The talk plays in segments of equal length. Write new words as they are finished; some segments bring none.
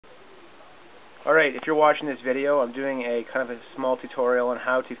Alright, if you're watching this video, I'm doing a kind of a small tutorial on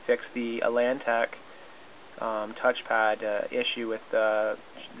how to fix the Elantech touchpad issue with the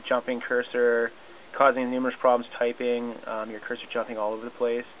jumping cursor, causing numerous problems typing, your cursor jumping all over the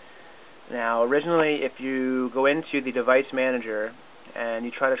place. Now, originally, if you go into the device manager and you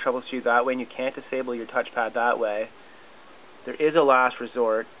try to troubleshoot that way and you can't disable your touchpad that way, there is a last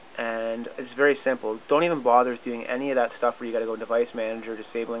resort, and it's very simple. Don't even bother doing any of that stuff where you got to go device manager,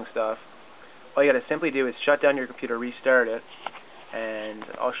 disabling stuff. All you got to simply do is shut down your computer, restart it, and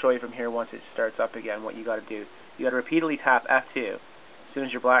I'll show you from here once it starts up again what you got to do. You got to repeatedly tap F2 as soon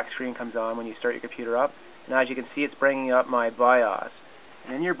as your black screen comes on when you start your computer up. Now, as you can see, it's bringing up my BIOS.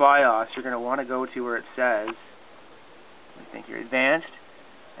 And in your BIOS, you're going to want to go to where it says, I think you're advanced,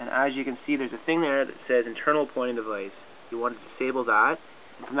 and as you can see, there's a thing there that says internal pointing device. You want to disable that.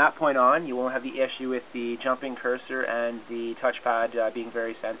 And from that point on, you won't have the issue with the jumping cursor and the touchpad being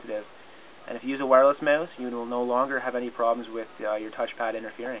very sensitive. And if you use a wireless mouse, you will no longer have any problems with your touchpad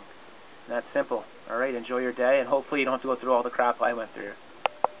interfering. And that's simple. Alright, enjoy your day, and hopefully you don't have to go through all the crap I went through.